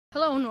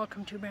Hello and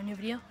welcome to a brand new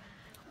video.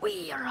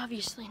 We are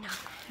obviously not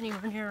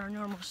anywhere near our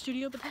normal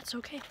studio, but that's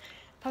okay.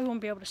 Probably won't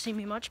be able to see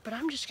me much, but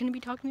I'm just going to be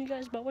talking to you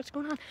guys about what's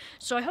going on.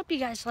 So I hope you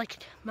guys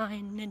liked my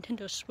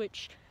Nintendo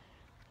Switch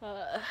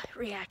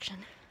reaction.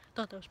 I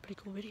thought that was a pretty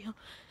cool video.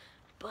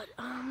 But,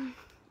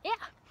 yeah.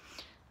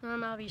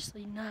 I'm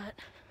obviously not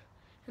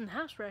in the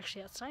house. We're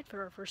actually outside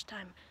for our first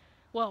time.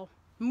 Well,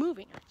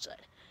 moving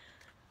outside.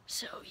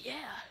 So,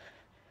 yeah.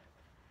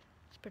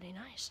 It's pretty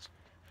nice.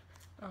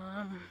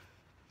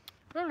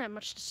 I don't have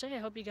much to say. I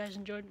hope you guys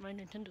enjoyed my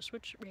Nintendo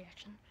Switch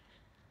reaction.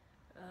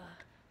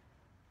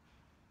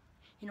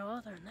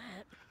 Other than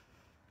that,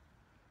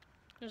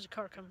 there's a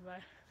car coming by.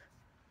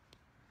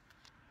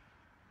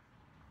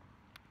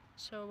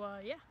 So,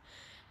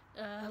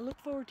 yeah. Look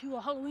forward to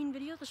a Halloween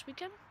video this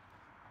weekend.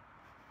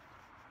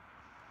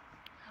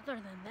 Other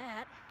than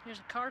that, here's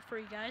a car for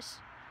you guys.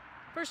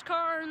 First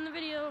car in the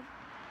video.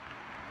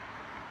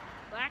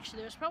 Well,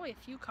 actually, there's probably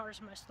a few cars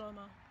in my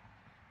slow-mo.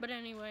 But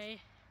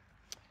anyway,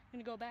 I'm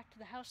gonna go back to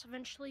the house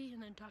eventually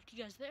and then talk to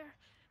you guys there.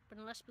 But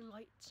unless we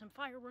light some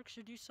fireworks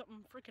or do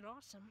something freaking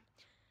awesome,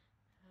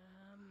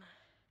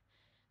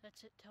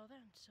 that's it till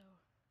then. So,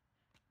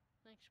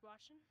 thanks for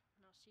watching,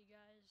 and I'll see you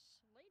guys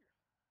later.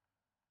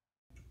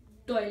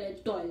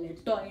 Toilet,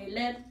 toilet,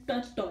 toilet,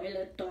 that's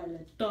toilet,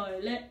 toilet,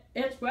 toilet.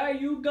 It's where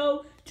you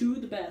go to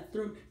the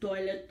bathroom.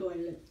 Toilet,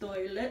 toilet,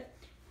 toilet.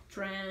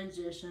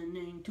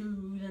 Transitioning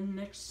to the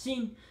next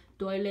scene.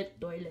 Toilet,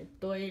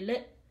 toilet,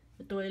 toilet.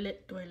 A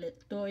toilet,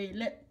 toilet,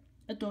 toilet.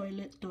 A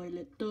toilet,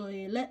 toilet,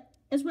 toilet.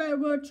 It's where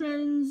we're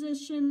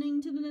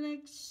transitioning to the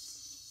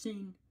next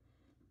scene.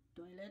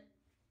 Toilet.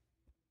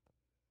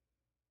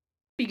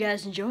 You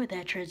guys enjoyed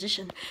that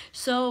transition.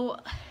 So,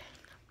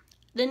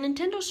 the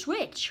Nintendo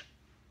Switch.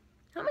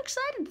 I'm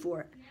excited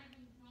for it.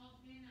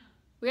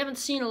 We haven't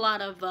seen a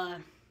lot of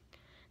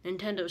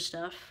Nintendo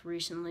stuff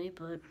recently,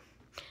 but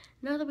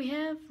now that we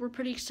have, we're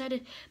pretty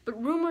excited.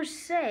 But rumors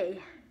say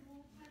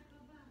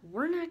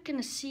we're not going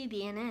to see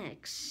the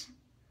NX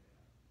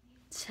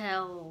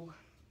till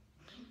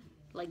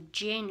like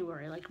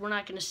January. Like, we're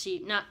not going to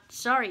see,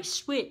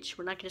 Switch.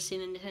 We're not going to see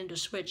the Nintendo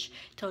Switch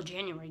till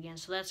January again,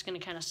 so that's going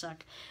to kind of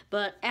suck.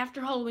 But after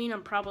Halloween,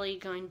 I'm probably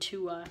going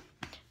to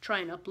try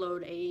and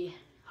upload a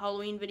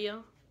Halloween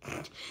video.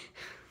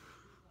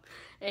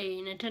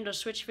 A Nintendo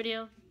Switch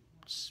video.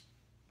 It's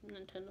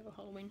Nintendo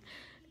Halloween.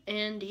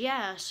 And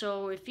yeah,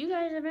 so if you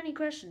guys have any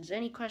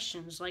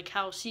questions like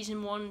how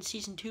Season 1 and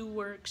Season 2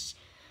 works,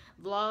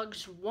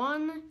 Vlogs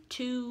 1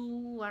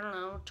 to, I don't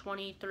know,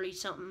 20, 30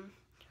 something.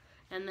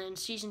 And then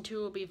Season 2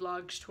 will be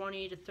Vlogs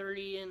 20 to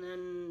 30, and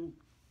then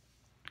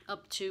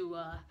up to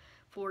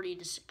 40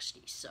 to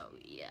 60. So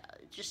yeah,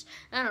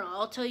 I don't know,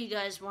 I'll tell you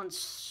guys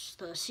once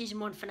the Season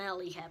 1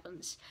 finale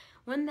happens.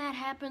 When that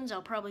happens,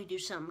 I'll probably do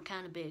something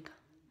kind of big.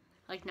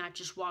 Like, not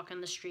just walk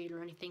on the street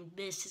or anything.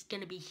 This is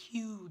going to be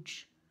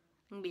huge.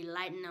 I'm going to be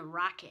lighting a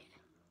rocket.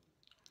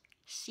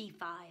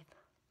 C5.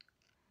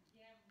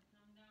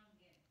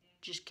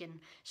 Just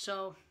kidding.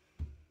 So,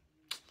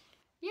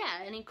 yeah,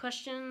 any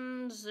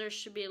questions? There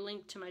should be a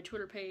link to my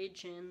Twitter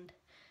page, and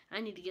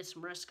I need to get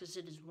some rest because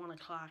it is 1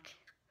 o'clock.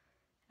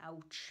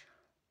 Ouch.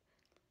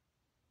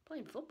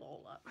 Playing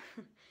football a lot.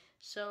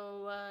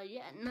 So,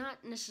 yeah,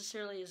 not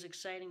necessarily as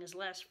exciting as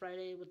last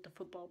Friday with the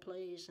football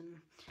plays and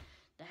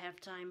the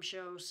halftime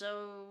show.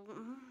 So,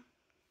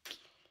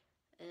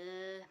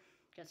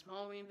 got some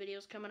Halloween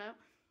videos coming up.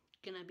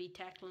 Gonna be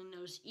tackling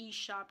those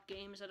eShop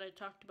games that I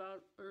talked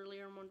about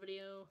earlier in one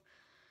video.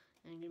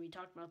 And gonna be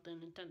talking about the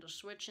Nintendo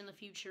Switch in the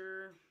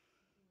future.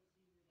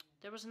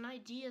 There was an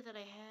idea that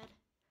I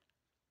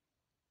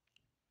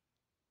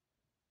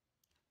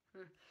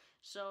had.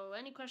 So,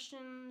 any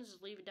questions,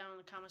 leave it down in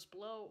the comments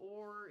below,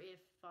 or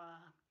if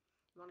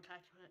you want to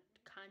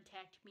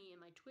contact me in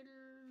my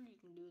Twitter, you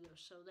can do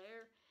so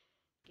there.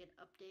 Get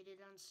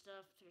updated on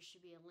stuff. There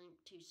should be a link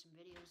to some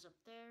videos up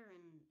there,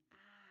 and,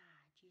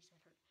 jeez,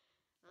 that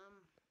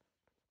hurt.